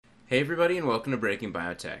Hey everybody and welcome to Breaking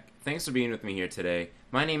Biotech. Thanks for being with me here today.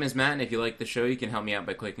 My name is Matt and if you like the show you can help me out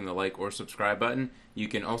by clicking the like or subscribe button. You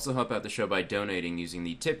can also help out the show by donating using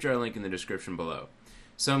the tip jar link in the description below.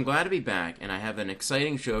 So I'm glad to be back and I have an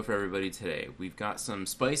exciting show for everybody today. We've got some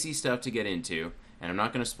spicy stuff to get into and I'm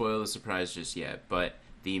not going to spoil the surprise just yet, but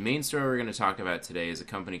the main story we're going to talk about today is a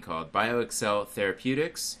company called BioXcel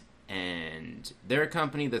Therapeutics, and they're a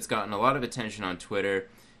company that's gotten a lot of attention on Twitter.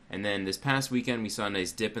 And then this past weekend, we saw a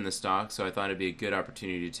nice dip in the stock, so I thought it'd be a good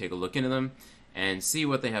opportunity to take a look into them and see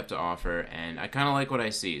what they have to offer. And I kind of like what I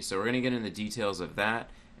see. So we're going to get into the details of that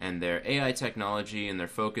and their AI technology and their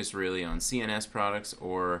focus really on CNS products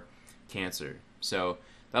or cancer. So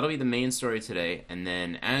that'll be the main story today. And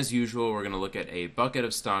then, as usual, we're going to look at a bucket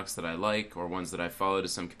of stocks that I like or ones that I follow to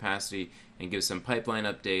some capacity and give some pipeline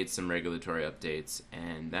updates, some regulatory updates,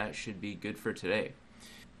 and that should be good for today.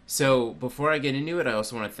 So before I get into it, I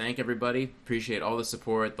also want to thank everybody. Appreciate all the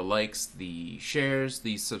support, the likes, the shares,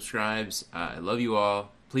 the subscribes. I love you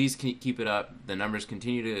all. Please keep it up. The numbers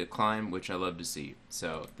continue to climb, which I love to see.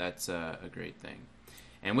 So that's a great thing.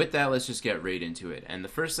 And with that, let's just get right into it. And the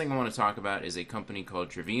first thing I want to talk about is a company called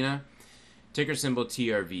Trevena, ticker symbol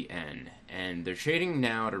TRVN. And they're trading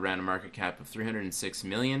now at around a market cap of $306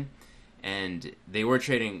 million. And they were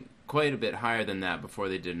trading quite a bit higher than that before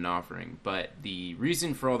they did an offering. But the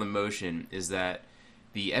reason for all the motion is that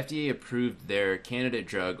the FDA approved their candidate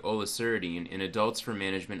drug oliceridine in adults for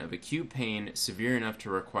management of acute pain severe enough to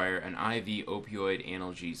require an IV opioid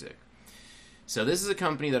analgesic. So this is a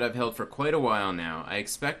company that I've held for quite a while now. I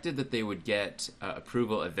expected that they would get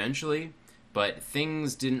approval eventually, but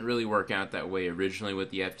things didn't really work out that way originally with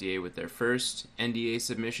the FDA with their first NDA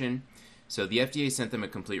submission. So the FDA sent them a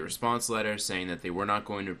complete response letter saying that they were not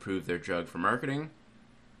going to approve their drug for marketing,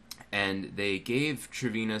 and they gave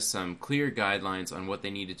Trevena some clear guidelines on what they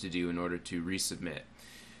needed to do in order to resubmit.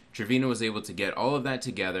 Trevena was able to get all of that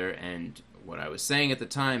together, and what I was saying at the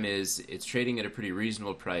time is it's trading at a pretty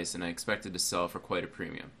reasonable price, and I expected to sell for quite a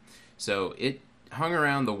premium. So it hung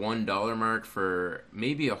around the $1 mark for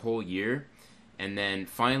maybe a whole year, and then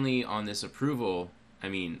finally on this approval,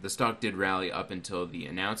 the stock did rally up until the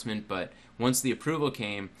announcement, but once the approval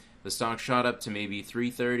came, the stock shot up to maybe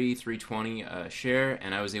 $3.30, $3.20 a share,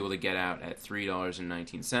 and I was able to get out at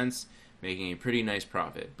 $3.19, making a pretty nice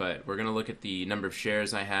profit. But we're going to look at the number of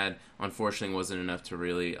shares I had. Unfortunately, it wasn't enough to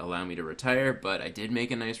really allow me to retire, but I did make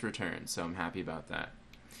a nice return, so I'm happy about that.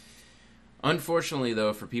 Unfortunately,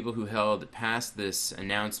 though, for people who held past this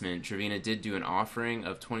announcement, Trevena did do an offering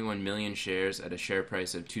of 21 million shares at a share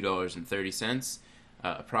price of $2.30,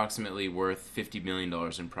 approximately worth $50 million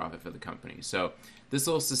in profit for the company. So this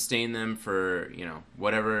will sustain them for,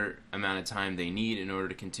 whatever amount of time they need in order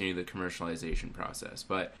to continue the commercialization process.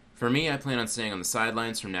 But for me, I plan on staying on the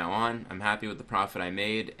sidelines from now on. I'm happy with the profit I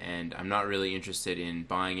made, and I'm not really interested in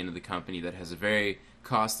buying into the company that has a very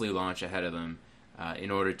costly launch ahead of them in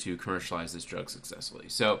order to commercialize this drug successfully.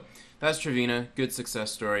 So that's Trevena. Good success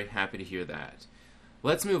story. Happy to hear that.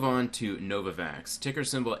 Let's move on to Novavax, ticker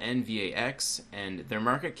symbol NVAX, and their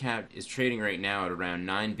market cap is trading right now at around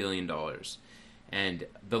 $9 billion. And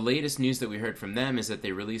the latest news that we heard from them is that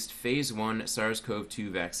they released phase 1 SARS-CoV-2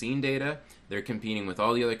 vaccine data. They're competing with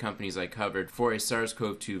all the other companies I covered for a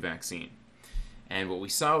SARS-CoV-2 vaccine. And what we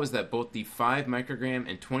saw was that both the 5 microgram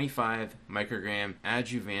and 25 microgram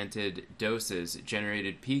adjuvanted doses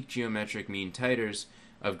generated peak geometric mean titers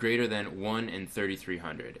of greater than 1 in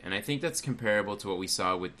 3,300. And I think that's comparable to what we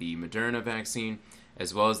saw with the Moderna vaccine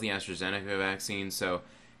as well as the AstraZeneca vaccine. So,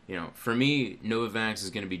 for me, Novavax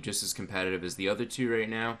is going to be just as competitive as the other two right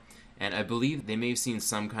now. And I believe they may have seen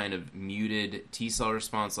some kind of muted T-cell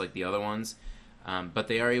response like the other ones, but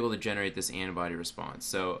they are able to generate this antibody response.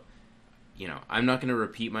 So, I'm not going to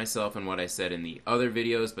repeat myself in what I said in the other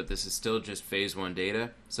videos, but this is still just phase 1 data,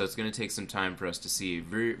 so it's going to take some time for us to see a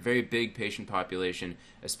very, very big patient population,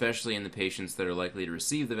 especially in the patients that are likely to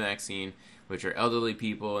receive the vaccine, which are elderly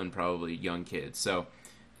people and probably young kids. So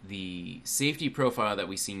the safety profile that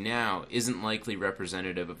we see now isn't likely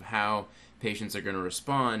representative of how patients are going to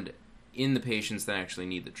respond in the patients that actually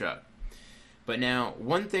need the drug. But now,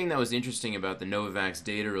 one thing that was interesting about the Novavax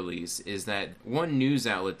data release is that one news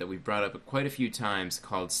outlet that we've brought up quite a few times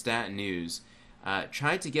called Stat News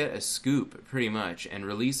tried to get a scoop, pretty much, and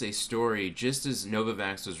release a story just as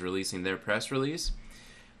Novavax was releasing their press release,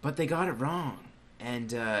 but they got it wrong.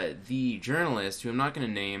 And the journalist, who I'm not going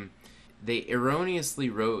to name, they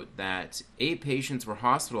erroneously wrote that 8 patients were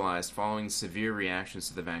hospitalized following severe reactions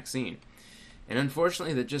to the vaccine. And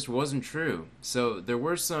unfortunately, that just wasn't true. So there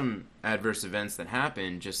were some adverse events that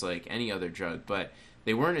happened, just like any other drug, but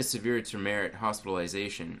they weren't as severe to merit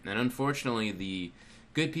hospitalization. And unfortunately, the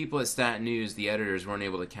good people at Stat News, the editors, weren't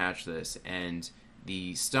able to catch this, and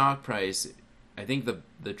the stock price, I think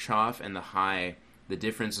the trough and the high, the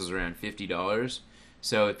difference was around $50.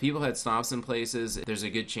 So if people had stops in places, there's a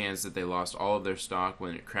good chance that they lost all of their stock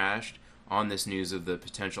when it crashed on this news of the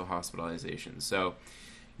potential hospitalization. So,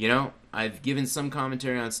 I've given some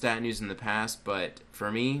commentary on Stat News in the past, but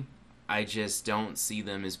for me, I just don't see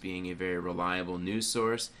them as being a very reliable news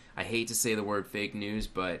source. I hate to say the word fake news,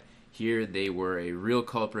 but here they were a real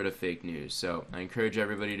culprit of fake news. So I encourage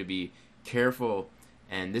everybody to be careful.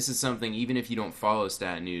 And this is something, even if you don't follow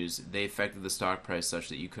Stat News, they affected the stock price such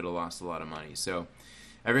that you could have lost a lot of money. So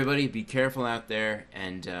everybody be careful out there,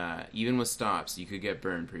 and even with stops, you could get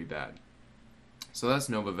burned pretty bad. So that's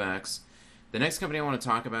Novavax. The next company I want to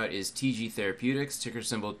talk about is TG Therapeutics, ticker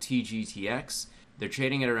symbol TGTX. They're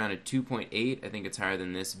trading at around a 2.8, I think it's higher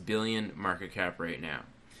than this, billion market cap right now.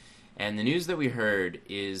 And the news that we heard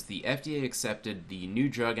is the FDA accepted the new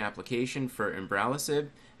drug application for Umbralisib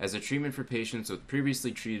as a treatment for patients with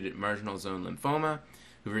previously treated marginal zone lymphoma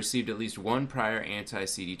who've received at least one prior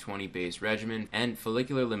anti-CD20 based regimen, and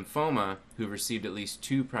follicular lymphoma who've received at least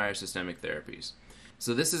 2 prior systemic therapies.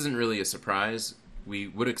 So this isn't really a surprise. We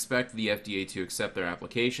would expect the FDA to accept their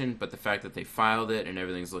application, but the fact that they filed it and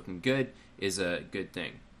everything's looking good is a good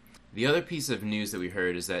thing. The other piece of news that we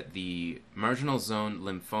heard is that the marginal zone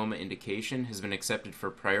lymphoma indication has been accepted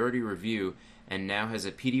for priority review and now has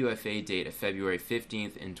a PDUFA date of February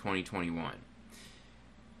 15th in 2021.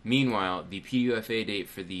 Meanwhile, the PDUFA date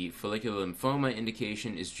for the follicular lymphoma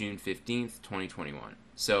indication is June 15th, 2021.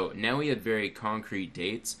 So now we have very concrete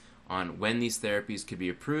dates on when these therapies could be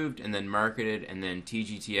approved and then marketed, and then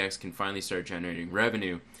TGTX can finally start generating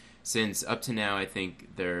revenue, since up to now I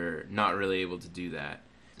think they're not really able to do that.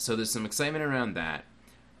 So there's some excitement around that.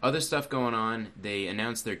 Other stuff going on, they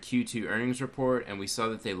announced their Q2 earnings report, and we saw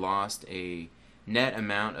that they lost a net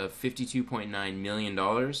amount of $52.9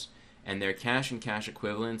 million, and their cash and cash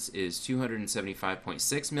equivalents is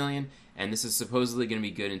 $275.6 million, and this is supposedly going to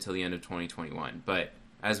be good until the end of 2021. But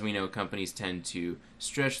as we know, companies tend to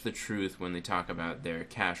stretch the truth when they talk about their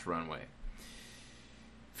cash runway.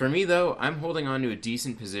 For me, though, I'm holding on to a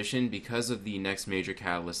decent position because of the next major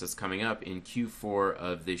catalyst that's coming up in Q4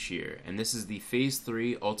 of this year. And this is the Phase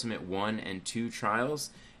 3 Ultimate 1 and 2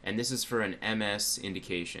 trials, and this is for an MS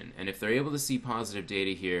indication. And if they're able to see positive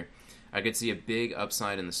data here, I could see a big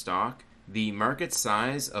upside in the stock. The market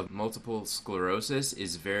size of multiple sclerosis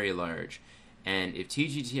is very large. And if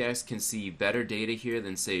TGTX can see better data here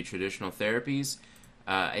than, say, traditional therapies,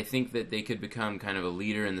 I think that they could become kind of a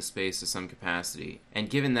leader in the space to some capacity. And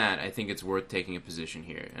given that, I think it's worth taking a position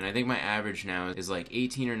here. And I think my average now is like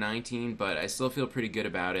 18 or 19, but I still feel pretty good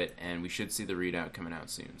about it, and we should see the readout coming out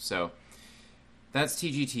soon. So that's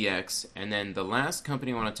TGTX. And then the last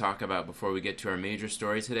company I want to talk about before we get to our major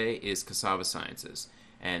story today is Cassava Sciences.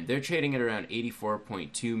 And they're trading at around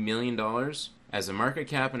 $84.2 million as a market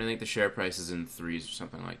cap, and I think the share price is in the threes or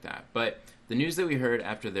something like that. But the news that we heard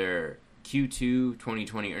after their Q2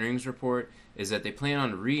 2020 earnings report is that they plan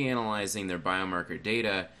on reanalyzing their biomarker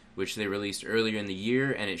data, which they released earlier in the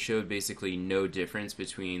year, and it showed basically no difference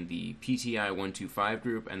between the PTI-125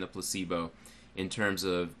 group and the placebo in terms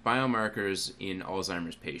of biomarkers in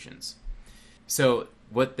Alzheimer's patients. So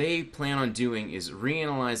what they plan on doing is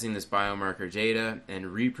reanalyzing this biomarker data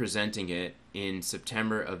and representing it in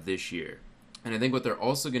September of this year. And I think what they're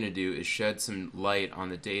also going to do is shed some light on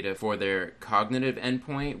the data for their cognitive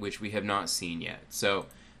endpoint, which we have not seen yet. So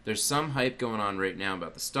there's some hype going on right now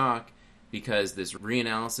about the stock because this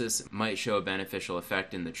reanalysis might show a beneficial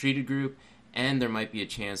effect in the treated group, and there might be a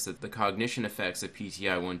chance that the cognition effects of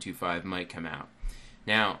PTI-125 might come out.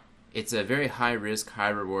 Now, it's a very high-risk,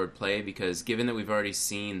 high-reward play because given that we've already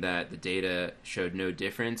seen that the data showed no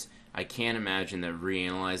difference, I can't imagine that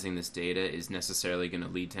reanalyzing this data is necessarily going to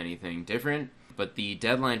lead to anything different, but the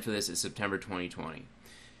deadline for this is September 2020.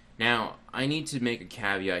 Now, I need to make a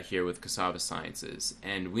caveat here with Cassava Sciences,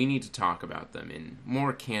 and we need to talk about them in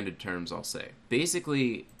more candid terms, I'll say.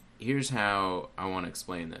 Basically, here's how I want to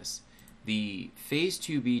explain this. The Phase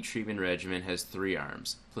 2b treatment regimen has 3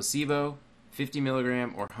 arms: placebo, 50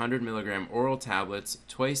 milligram or 100 milligram oral tablets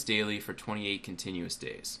twice daily for 28 continuous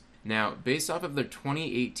days. Now, based off of their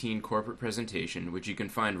 2018 corporate presentation, which you can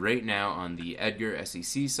find right now on the Edgar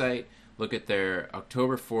SEC site, look at their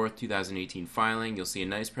October 4th, 2018 filing, you'll see a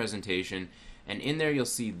nice presentation, and in there you'll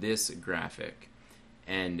see this graphic.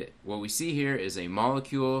 And what we see here is a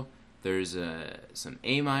molecule, there's some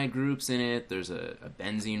amide groups in it, there's a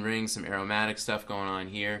benzene ring, some aromatic stuff going on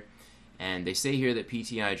here, and they say here that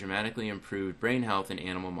PTI dramatically improved brain health in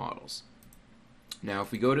animal models. Now,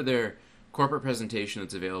 if we go to their corporate presentation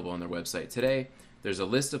that's available on their website today, There's a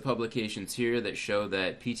list of publications here that show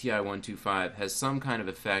that PTI-125 has some kind of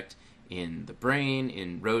effect in the brain,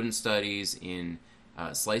 in rodent studies, in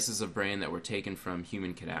slices of brain that were taken from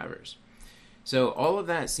human cadavers. So all of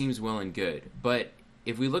that seems well and good, but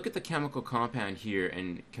if we look at the chemical compound here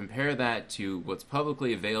and compare that to what's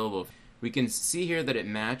publicly available, we can see here that it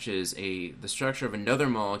matches the structure of another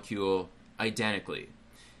molecule identically.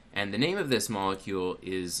 And the name of this molecule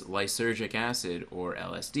is lysergic acid, or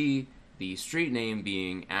LSD, the street name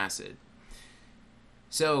being acid.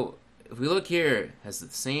 So if we look here, it has the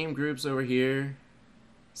same groups over here,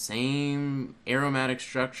 same aromatic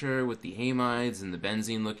structure with the hamides and the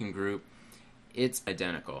benzene looking group. It's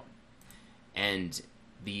identical. And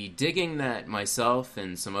the digging that myself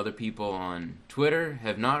and some other people on Twitter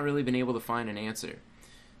have not really been able to find an answer.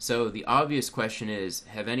 So the obvious question is,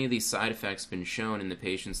 have any of these side effects been shown in the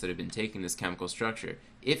patients that have been taking this chemical structure,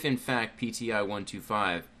 if in fact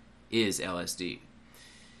PTI-125 is LSD?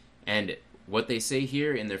 And what they say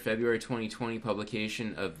here in their February 2020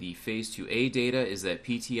 publication of the Phase 2A data is that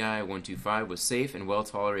PTI-125 was safe and well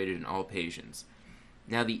tolerated in all patients.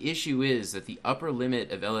 Now the issue is that the upper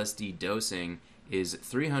limit of LSD dosing is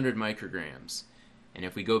 300 micrograms. And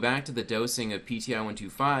if we go back to the dosing of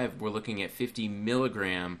PTI-125, we're looking at 50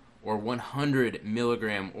 milligram or 100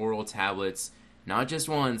 milligram oral tablets, not just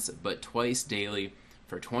once, but twice daily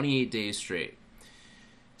for 28 days straight.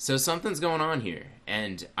 So something's going on here,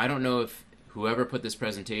 and I don't know if whoever put this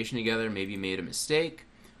presentation together maybe made a mistake,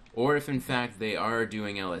 or if in fact they are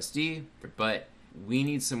doing LSD, but we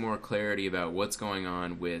need some more clarity about what's going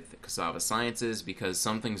on with Cassava Sciences, because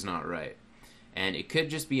something's not right. And it could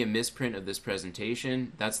just be a misprint of this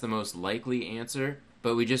presentation. That's the most likely answer,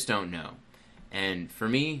 but we just don't know. And for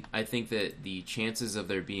me, I think that the chances of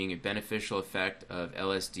there being a beneficial effect of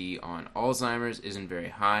LSD on Alzheimer's isn't very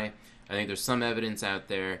high. I think there's some evidence out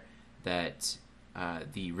there that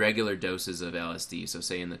the regular doses of LSD, so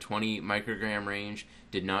say in the 20 microgram range,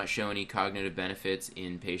 did not show any cognitive benefits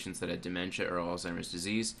in patients that had dementia or Alzheimer's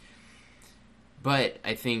disease. But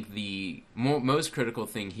I think the most critical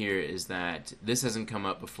thing here is that this hasn't come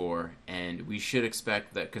up before, and we should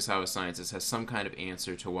expect that Cassava Sciences has some kind of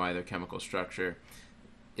answer to why their chemical structure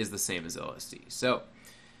is the same as LSD. So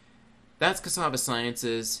that's Cassava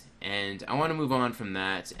Sciences, and I want to move on from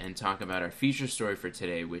that and talk about our feature story for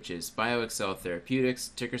today, which is BioXcel Therapeutics,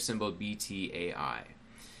 ticker symbol BTAI.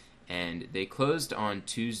 And they closed on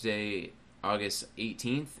Tuesday, August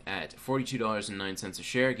 18th at $42.09 a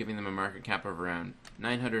share, giving them a market cap of around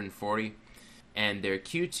 $940. And their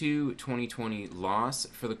Q2 2020 loss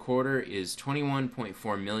for the quarter is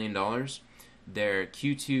 $21.4 million. Their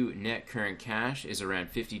Q2 net current cash is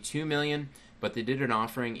around $52 million, but they did an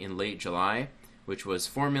offering in late July, which was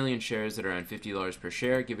 4 million shares at around $50 per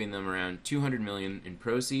share, giving them around $200 million in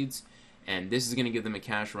proceeds. And this is going to give them a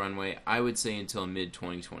cash runway, I would say, until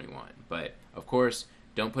mid-2021. But, of course,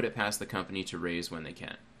 don't put it past the company to raise when they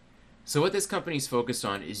can. So what this company's focused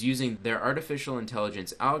on is using their artificial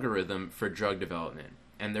intelligence algorithm for drug development,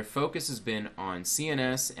 and their focus has been on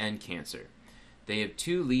CNS and cancer. They have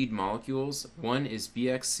two lead molecules. One is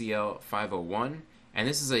BXCL501, and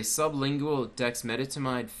this is a sublingual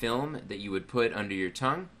dexmedetomide film that you would put under your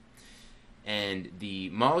tongue. And the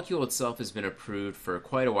molecule itself has been approved for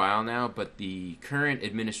quite a while now, but the current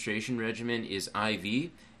administration regimen is IV,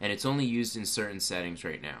 and it's only used in certain settings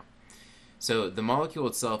right now. So the molecule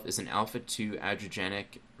itself is an alpha-2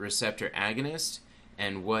 adrenergic receptor agonist,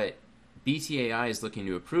 and what BTAI is looking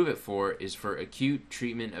to approve it for is for acute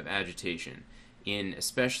treatment of agitation in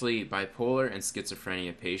especially bipolar and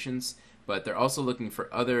schizophrenia patients, but they're also looking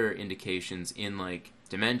for other indications in like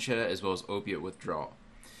dementia as well as opiate withdrawal.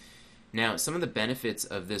 Now, some of the benefits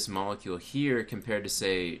of this molecule here compared to,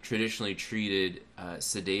 say, traditionally treated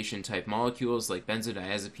sedation-type molecules like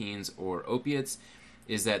benzodiazepines or opiates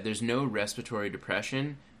is that there's no respiratory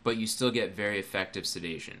depression, but you still get very effective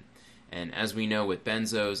sedation. And as we know with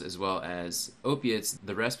benzos as well as opiates,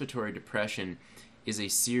 the respiratory depression is a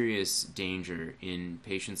serious danger in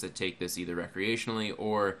patients that take this either recreationally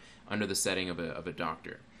or under the setting of a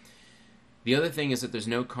doctor. The other thing is that there's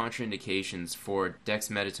no contraindications for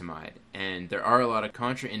dexmedetomide, and there are a lot of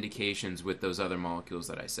contraindications with those other molecules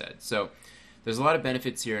that I said. So there's a lot of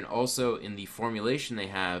benefits here, and also in the formulation they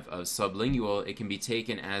have of sublingual, it can be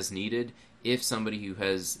taken as needed if somebody who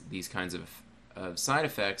has these kinds of side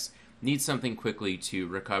effects needs something quickly to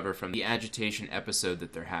recover from the agitation episode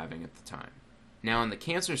that they're having at the time. Now on the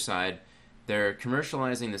cancer side, they're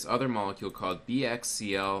commercializing this other molecule called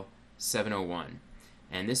BXCL701.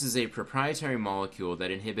 And this is a proprietary molecule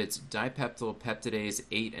that inhibits dipeptyl peptidase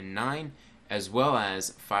 8 and 9, as well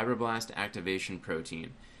as fibroblast activation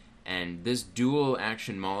protein. And this dual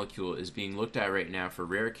action molecule is being looked at right now for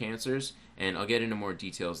rare cancers, and I'll get into more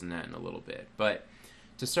details on that in a little bit. But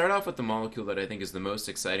to start off with the molecule that I think is the most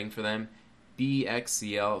exciting for them,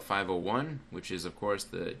 BXCL501, which is of course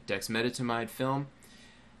the dexmedetomide film.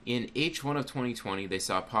 In H1 of 2020, they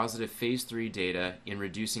saw positive phase 3 data in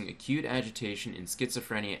reducing acute agitation in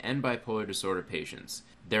schizophrenia and bipolar disorder patients.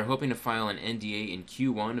 They're hoping to file an NDA in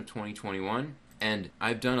Q1 of 2021, and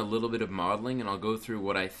I've done a little bit of modeling, and I'll go through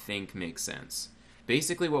what I think makes sense.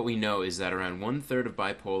 Basically, what we know is that around 1/3 of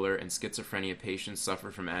bipolar and schizophrenia patients suffer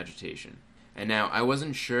from agitation. And now, I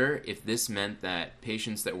wasn't sure if this meant that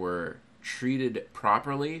patients that were treated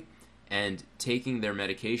properly and taking their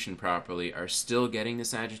medication properly are still getting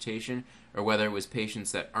this agitation, or whether it was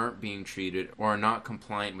patients that aren't being treated or are not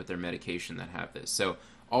compliant with their medication that have this. So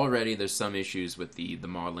already there's some issues with the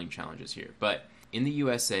modeling challenges here. But in the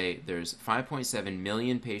USA, there's 5.7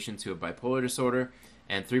 million patients who have bipolar disorder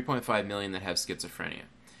and 3.5 million that have schizophrenia.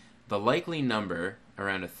 The likely number,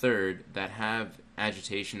 around 1/3, that have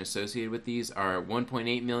agitation associated with these are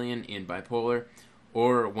 1.8 million in bipolar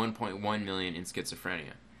or 1.1 million in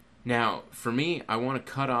schizophrenia. Now, for me, I want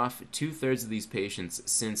to cut off 2/3 of these patients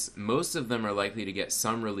since most of them are likely to get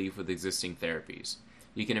some relief with existing therapies.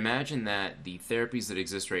 You can imagine that the therapies that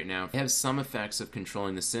exist right now have some effects of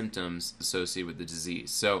controlling the symptoms associated with the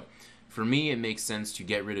disease. So, for me, it makes sense to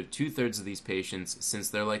get rid of 2/3 of these patients since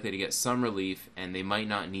they're likely to get some relief and they might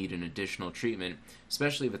not need an additional treatment,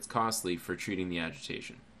 especially if it's costly for treating the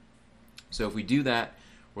agitation. So if we do that,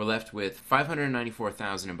 we're left with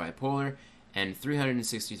 594,000 in bipolar and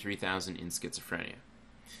 363,000 in schizophrenia.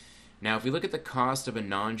 Now, if we look at the cost of a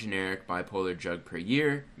non-generic bipolar drug per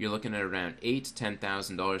year, you're looking at around $8,000 to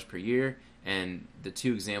 $10,000 per year, and the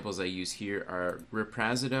two examples I use here are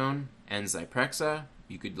Risperidone and Zyprexa.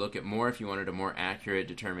 You could look at more if you wanted a more accurate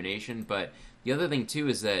determination, but the other thing too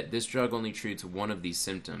is that this drug only treats one of these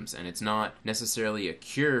symptoms, and it's not necessarily a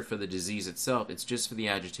cure for the disease itself, it's just for the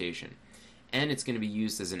agitation. And it's going to be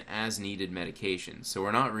used as an as-needed medication, so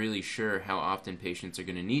we're not really sure how often patients are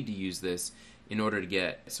going to need to use this in order to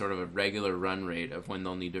get sort of a regular run rate of when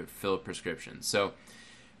they'll need to fill prescriptions. So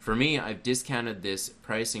for me, I've discounted this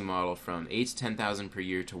pricing model from $8,000 to $10,000 per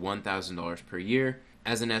year to $1,000 per year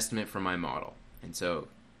as an estimate for my model. And so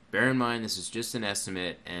bear in mind this is just an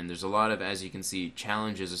estimate, and there's a lot of, as you can see,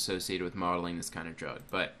 challenges associated with modeling this kind of drug.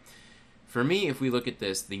 But for me, if we look at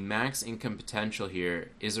this, the max income potential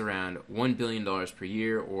here is around $1 billion per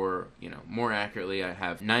year, or, more accurately, I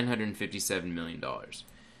have $957 million.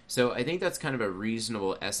 So I think that's kind of a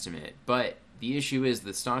reasonable estimate, but the issue is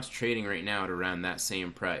the stock's trading right now at around that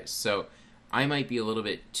same price. So I might be a little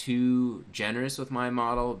bit too generous with my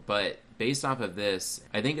model, but based off of this,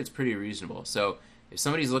 I think it's pretty reasonable. So if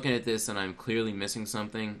somebody's looking at this and I'm clearly missing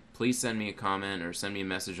something, please send me a comment or send me a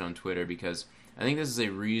message on Twitter, because I think this is a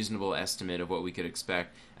reasonable estimate of what we could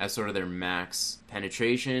expect as sort of their max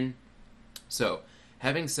penetration. So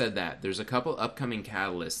having said that, there's a couple upcoming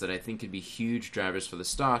catalysts that I think could be huge drivers for the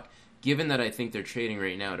stock, given that I think they're trading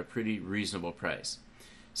right now at a pretty reasonable price.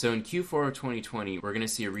 So in Q4 of 2020, we're going to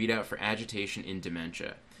see a readout for agitation in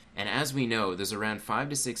dementia. And as we know, there's around 5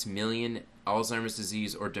 to 6 million Alzheimer's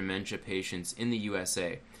disease or dementia patients in the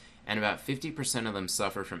USA, and about 50% of them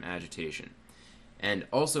suffer from agitation. And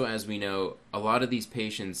also, as we know, a lot of these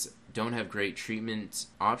patients don't have great treatment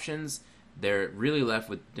options. They're really left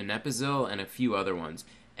with donepezil and a few other ones.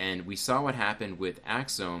 And we saw what happened with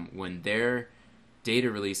Axsome when their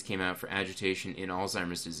data release came out for agitation in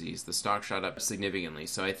Alzheimer's disease. The stock shot up significantly.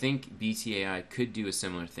 So I think BTAI could do a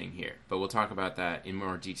similar thing here. But we'll talk about that in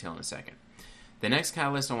more detail in a second. The next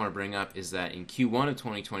catalyst I want to bring up is that in Q1 of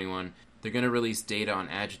 2021, they're going to release data on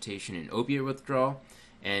agitation and opiate withdrawal.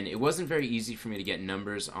 And it wasn't very easy for me to get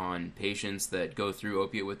numbers on patients that go through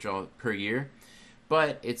opiate withdrawal per year,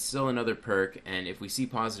 but it's still another perk, and if we see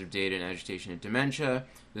positive data in agitation and dementia,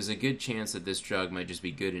 there's a good chance that this drug might just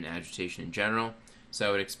be good in agitation in general, so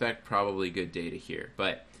I would expect probably good data here.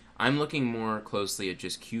 But I'm looking more closely at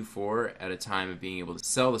just Q4 at a time of being able to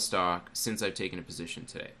sell the stock since I've taken a position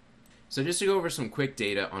today. So just to go over some quick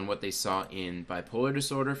data on what they saw in bipolar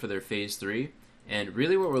disorder for their phase 3, and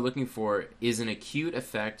really what we're looking for is an acute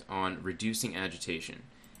effect on reducing agitation.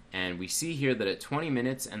 And we see here that at 20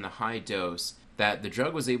 minutes and the high dose, that the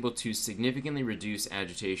drug was able to significantly reduce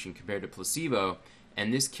agitation compared to placebo,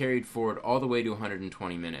 and this carried forward all the way to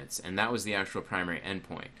 120 minutes, and that was the actual primary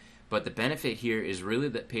endpoint. But the benefit here is really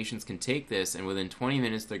that patients can take this, and within 20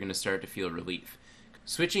 minutes they're going to start to feel relief.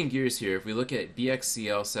 Switching gears here, if we look at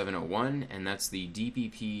BXCL701, and that's the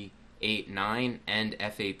DPP-8/9 and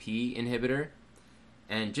FAP inhibitor,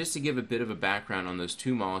 and just to give a bit of a background on those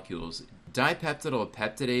two molecules, Dipeptidyl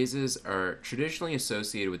peptidases are traditionally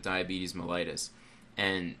associated with diabetes mellitus,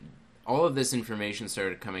 and all of this information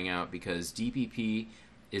started coming out because DPP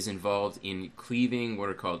is involved in cleaving what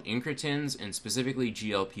are called incretins, and specifically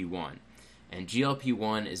GLP-1. And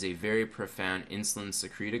GLP-1 is a very profound insulin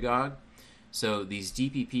secretagogue. So these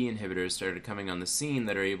DPP inhibitors started coming on the scene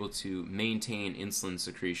that are able to maintain insulin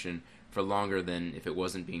secretion for longer than if it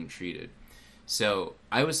wasn't being treated. So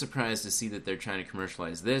I was surprised to see that they're trying to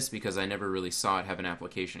commercialize this because I never really saw it have an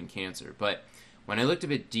application in cancer. But when I looked a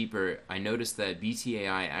bit deeper, I noticed that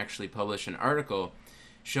BTAI actually published an article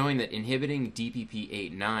showing that inhibiting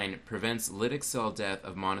DPP-8/9 prevents lytic cell death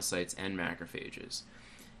of monocytes and macrophages.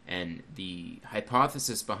 And the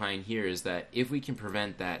hypothesis behind here is that if we can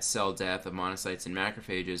prevent that cell death of monocytes and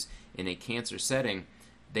macrophages in a cancer setting,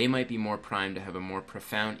 they might be more primed to have a more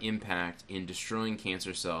profound impact in destroying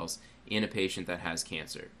cancer cells in a patient that has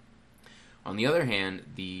cancer. On the other hand,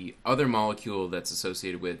 the other molecule that's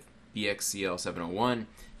associated with BXCL701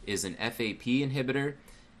 is an FAP inhibitor,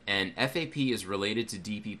 and FAP is related to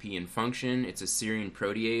DPP in function. It's a serine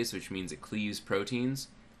protease, which means it cleaves proteins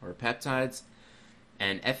or peptides.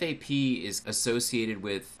 And FAP is associated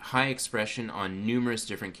with high expression on numerous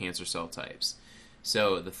different cancer cell types.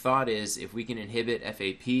 So the thought is if we can inhibit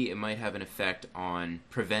FAP, it might have an effect on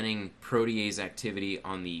preventing protease activity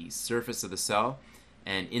on the surface of the cell.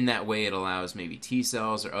 And in that way, it allows maybe T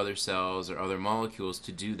cells or other molecules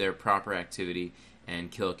to do their proper activity and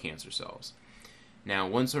kill cancer cells. Now,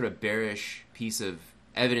 one sort of bearish piece of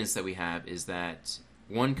evidence that we have is that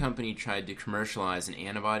one company tried to commercialize an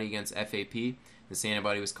antibody against FAP. This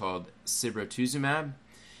antibody was called Sibrotuzumab,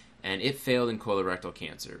 and it failed in colorectal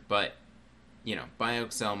cancer. But,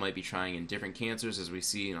 BioXcel might be trying in different cancers, as we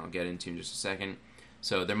see, and I'll get into in just a second.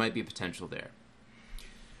 So there might be potential there.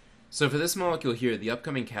 So for this molecule here, the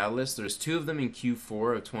upcoming catalyst, there's two of them in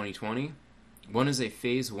Q4 of 2020. One is a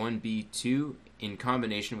phase 1b/2 in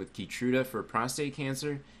combination with Keytruda for prostate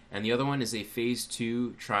cancer, and the other one is a phase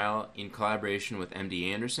 2 trial in collaboration with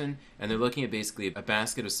MD Anderson, and they're looking at basically a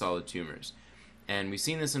basket of solid tumors. And we've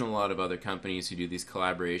seen this in a lot of other companies who do these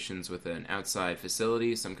collaborations with an outside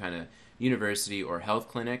facility, some kind of university or health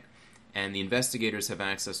clinic, and the investigators have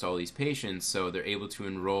access to all these patients, so they're able to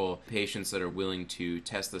enroll patients that are willing to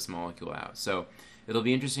test this molecule out. So it'll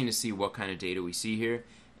be interesting to see what kind of data we see here,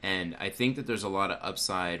 and I think that there's a lot of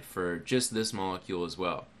upside for just this molecule as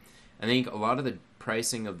well. I think a lot of the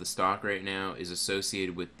pricing of the stock right now is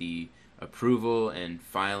associated with the approval and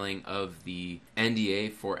filing of the NDA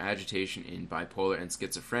for agitation in bipolar and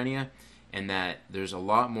schizophrenia, and that there's a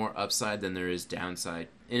lot more upside than there is downside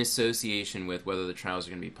in association with whether the trials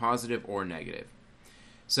are going to be positive or negative.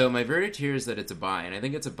 So my verdict here is that it's a buy, and I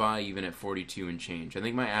think it's a buy even at 42 and change. I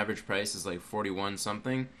think my average price is like 41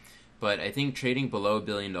 something, but I think trading below $1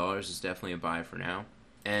 billion is definitely a buy for now,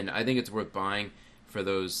 and I think it's worth buying for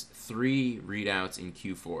those 3 readouts in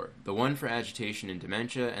Q4. The one for agitation and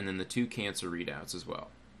dementia, and then the 2 cancer readouts as well.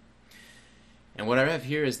 And what I have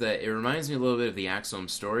here is that it reminds me a little bit of the Axsome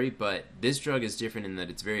story, but this drug is different in that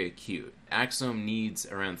it's very acute. Axsome needs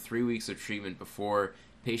around 3 weeks of treatment before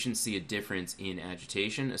patients see a difference in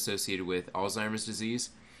agitation associated with Alzheimer's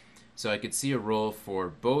disease. So I could see a role for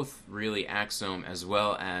both really Axsome as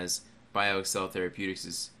well as BioXcel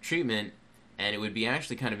Therapeutics' treatment, and it would be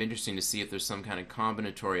actually kind of interesting to see if there's some kind of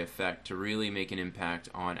combinatory effect to really make an impact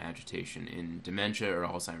on agitation in dementia or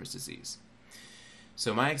Alzheimer's disease.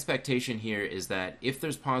 So my expectation here is that if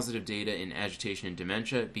there's positive data in agitation and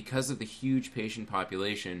dementia, because of the huge patient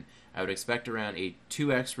population, I would expect around a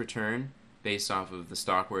 2x return based off of the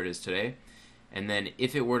stock where it is today. And then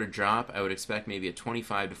if it were to drop, I would expect maybe a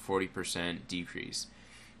 25 to 40% decrease.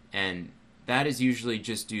 And that is usually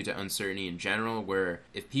just due to uncertainty in general, where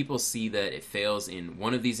if people see that it fails in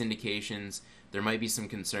one of these indications, there might be some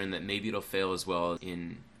concern that maybe it'll fail as well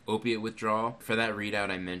in opiate withdrawal for that readout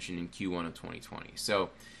I mentioned in Q1 of 2020. So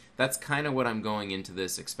that's kind of what I'm going into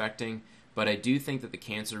this expecting, but I do think that the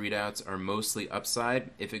cancer readouts are mostly upside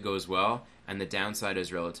if it goes well, and the downside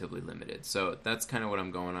is relatively limited. So that's kind of what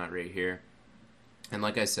I'm going at right here. And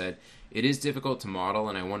like I said, it is difficult to model,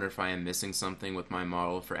 and I wonder if I am missing something with my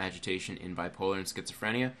model for agitation in bipolar and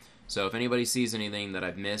schizophrenia. So if anybody sees anything that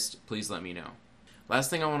I've missed, please let me know. Last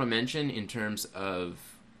thing I want to mention in terms of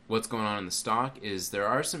what's going on in the stock is there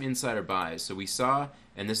are some insider buys. So we saw,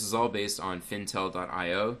 and this is all based on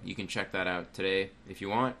fintel.io. You can check that out today if you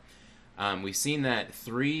want. We've seen that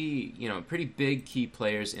 3, pretty big key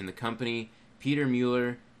players in the company, Peter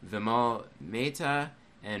Mueller, Vimal Mehta,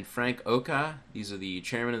 and Frank Oka, these are the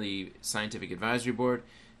chairman of the Scientific Advisory Board,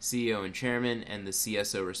 CEO and chairman, and the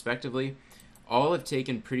CSO respectively, all have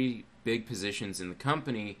taken pretty big positions in the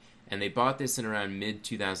company, and they bought this in around mid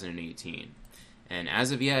 2018. And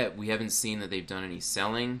as of yet, we haven't seen that they've done any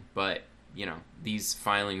selling, but these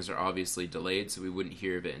filings are obviously delayed, so we wouldn't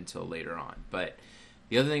hear of it until later on. But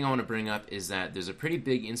the other thing I want to bring up is that there's a pretty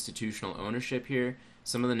big institutional ownership here.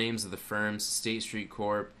 Some of the names of the firms: State Street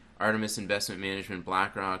Corp, Artemis Investment Management,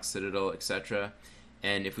 BlackRock, Citadel, etc.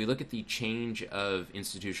 And if we look at the change of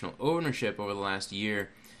institutional ownership over the last year,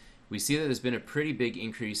 we see that there's been a pretty big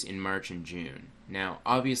increase in March and June. Now,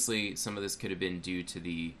 obviously, some of this could have been due to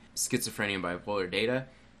the schizophrenia and bipolar data,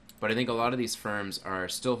 but I think a lot of these firms are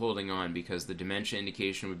still holding on because the dementia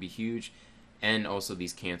indication would be huge, and also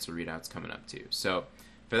these cancer readouts coming up too. So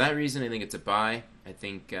for that reason, I think it's a buy. I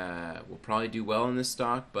think we'll probably do well in this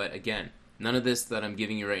stock, but again, none of this that I'm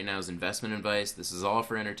giving you right now is investment advice. This is all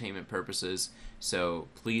for entertainment purposes, so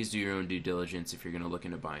please do your own due diligence if you're going to look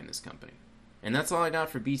into buying this company. And that's all I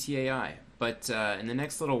got for BTAI. But in the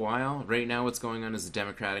next little while, right now what's going on is the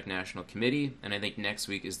Democratic National Committee, and I think next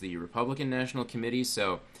week is the Republican National Committee,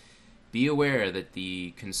 so be aware that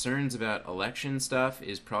the concerns about election stuff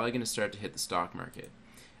is probably going to start to hit the stock market.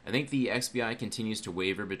 I think the XBI continues to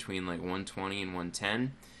waver between like 120 and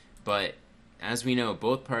 110, but as we know,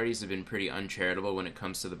 both parties have been pretty uncharitable when it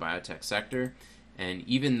comes to the biotech sector, and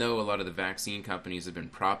even though a lot of the vaccine companies have been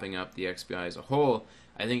propping up the XBI as a whole,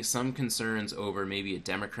 I think some concerns over maybe a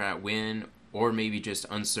Democrat win or maybe just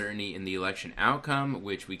uncertainty in the election outcome,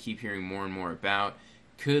 which we keep hearing more and more about,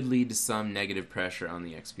 could lead to some negative pressure on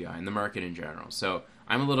the XBI and the market in general. So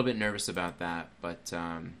I'm a little bit nervous about that, but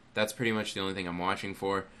that's pretty much the only thing I'm watching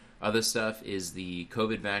for. Other stuff is the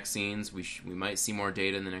COVID vaccines. We might see more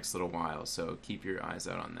data in the next little while, so keep your eyes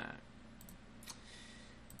out on that.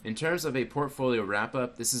 In terms of a portfolio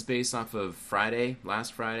wrap-up, this is based off of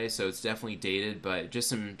last Friday, so it's definitely dated, but just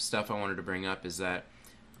some stuff I wanted to bring up is that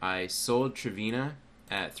I sold Trevena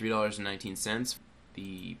at $3.19.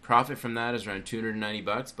 The profit from that is around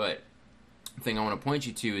 $290, but the thing I want to point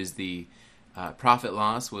you to is the profit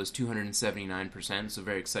loss was 279%, so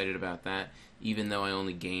very excited about that, even though I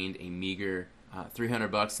only gained a meager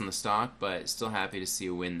 $300 on the stock, but still happy to see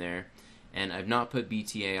a win there. And I've not put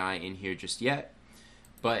BTAI in here just yet,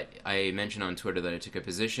 but I mentioned on Twitter that I took a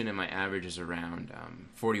position and my average is around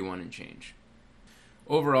 41 and change.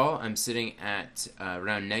 Overall, I'm sitting at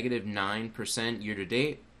around negative 9% year to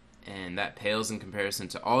date, and that pales in comparison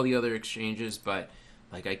to all the other exchanges, but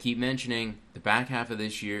like I keep mentioning, the back half of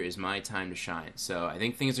this year is my time to shine. So I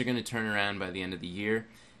think things are going to turn around by the end of the year,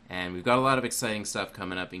 and we've got a lot of exciting stuff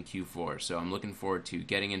coming up in Q4, so I'm looking forward to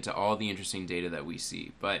getting into all the interesting data that we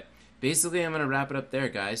see. But basically, I'm going to wrap it up there,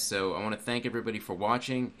 guys. So I want to thank everybody for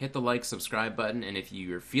watching. Hit the like, subscribe button, and if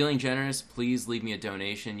you're feeling generous, please leave me a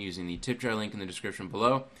donation using the tip jar link in the description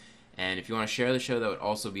below. And if you want to share the show, that would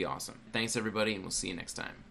also be awesome. Thanks, everybody, and we'll see you next time.